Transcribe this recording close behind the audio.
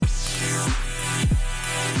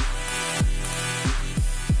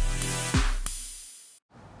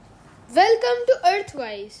Welcome to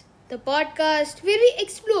EarthWise, the podcast where we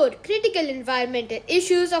explore critical environmental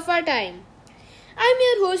issues of our time. I'm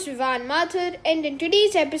your host Vivaan Mathur, and in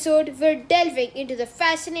today's episode, we're delving into the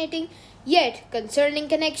fascinating yet concerning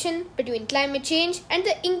connection between climate change and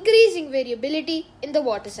the increasing variability in the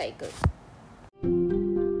water cycle.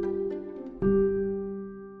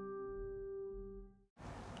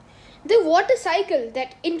 The water cycle,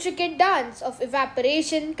 that intricate dance of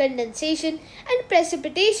evaporation, condensation, and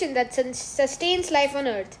precipitation that sustains life on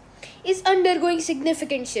Earth, is undergoing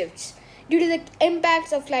significant shifts due to the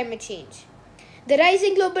impacts of climate change. The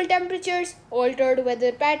rising global temperatures, altered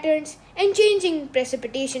weather patterns, and changing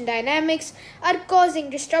precipitation dynamics are causing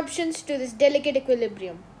disruptions to this delicate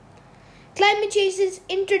equilibrium. Climate change is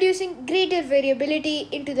introducing greater variability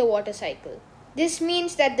into the water cycle. This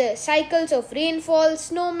means that the cycles of rainfall,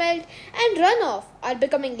 snowmelt, and runoff are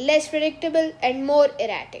becoming less predictable and more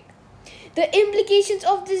erratic. The implications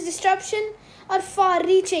of this disruption are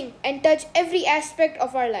far-reaching and touch every aspect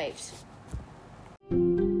of our lives.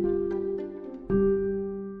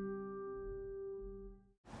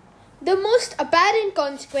 The most apparent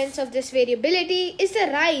consequence of this variability is the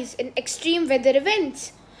rise in extreme weather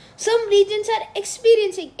events. Some regions are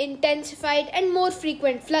experiencing intensified and more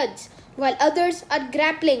frequent floods, while others are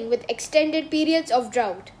grappling with extended periods of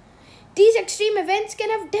drought. These extreme events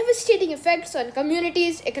can have devastating effects on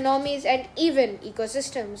communities, economies, and even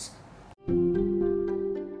ecosystems.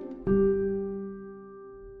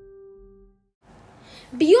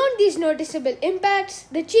 Beyond these noticeable impacts,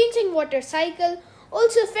 the changing water cycle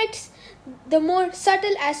also affects the more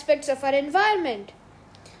subtle aspects of our environment.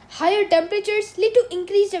 Higher temperatures lead to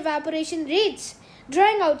increased evaporation rates,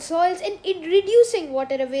 drying out soils and reducing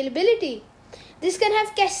water availability. This can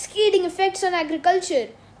have cascading effects on agriculture,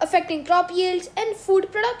 affecting crop yields and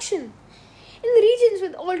food production. In regions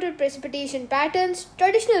with altered precipitation patterns,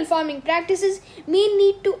 traditional farming practices may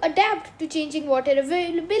need to adapt to changing water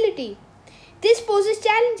availability. This poses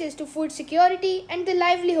challenges to food security and the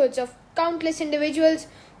livelihoods of countless individuals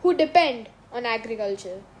who depend on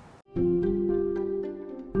agriculture.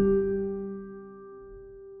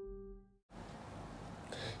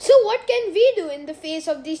 So what can we do in the face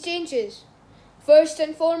of these changes? First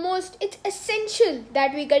and foremost, it's essential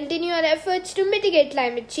that we continue our efforts to mitigate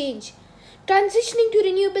climate change. Transitioning to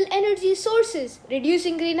renewable energy sources,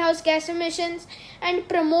 reducing greenhouse gas emissions, and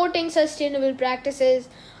promoting sustainable practices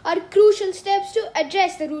are crucial steps to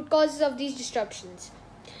address the root causes of these disruptions.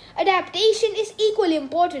 Adaptation is equally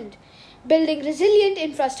important. Building resilient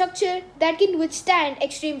infrastructure that can withstand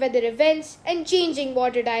extreme weather events and changing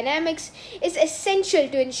water dynamics is essential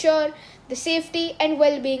to ensure the safety and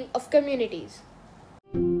well-being of communities.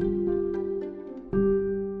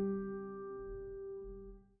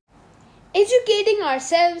 Educating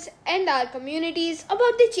ourselves and our communities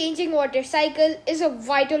about the changing water cycle is a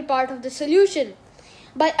vital part of the solution.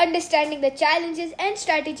 By understanding the challenges and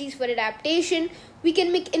strategies for adaptation, we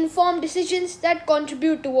can make informed decisions that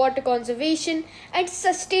contribute to water conservation and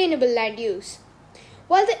sustainable land use.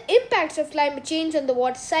 While the impacts of climate change on the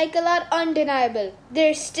water cycle are undeniable,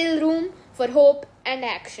 there is still room for hope and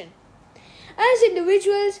action. As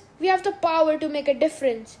individuals, we have the power to make a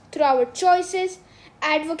difference through our choices,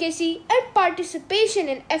 advocacy, and participation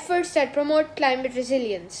in efforts that promote climate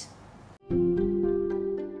resilience.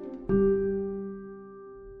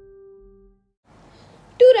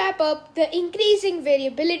 To wrap up, the increasing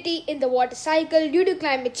variability in the water cycle due to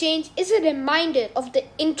climate change is a reminder of the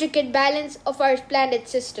intricate balance of our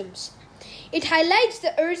planet's systems. It highlights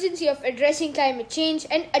the urgency of addressing climate change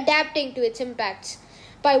and adapting to its impacts.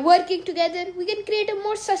 By working together, we can create a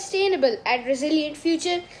more sustainable and resilient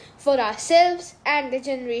future for ourselves and the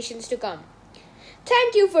generations to come.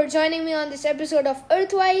 Thank you for joining me on this episode of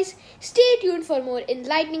EarthWise. Stay tuned for more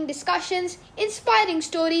enlightening discussions, inspiring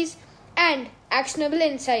stories, and actionable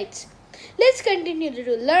insights. Let's continue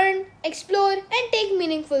to learn, explore, and take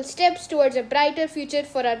meaningful steps towards a brighter future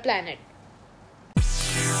for our planet.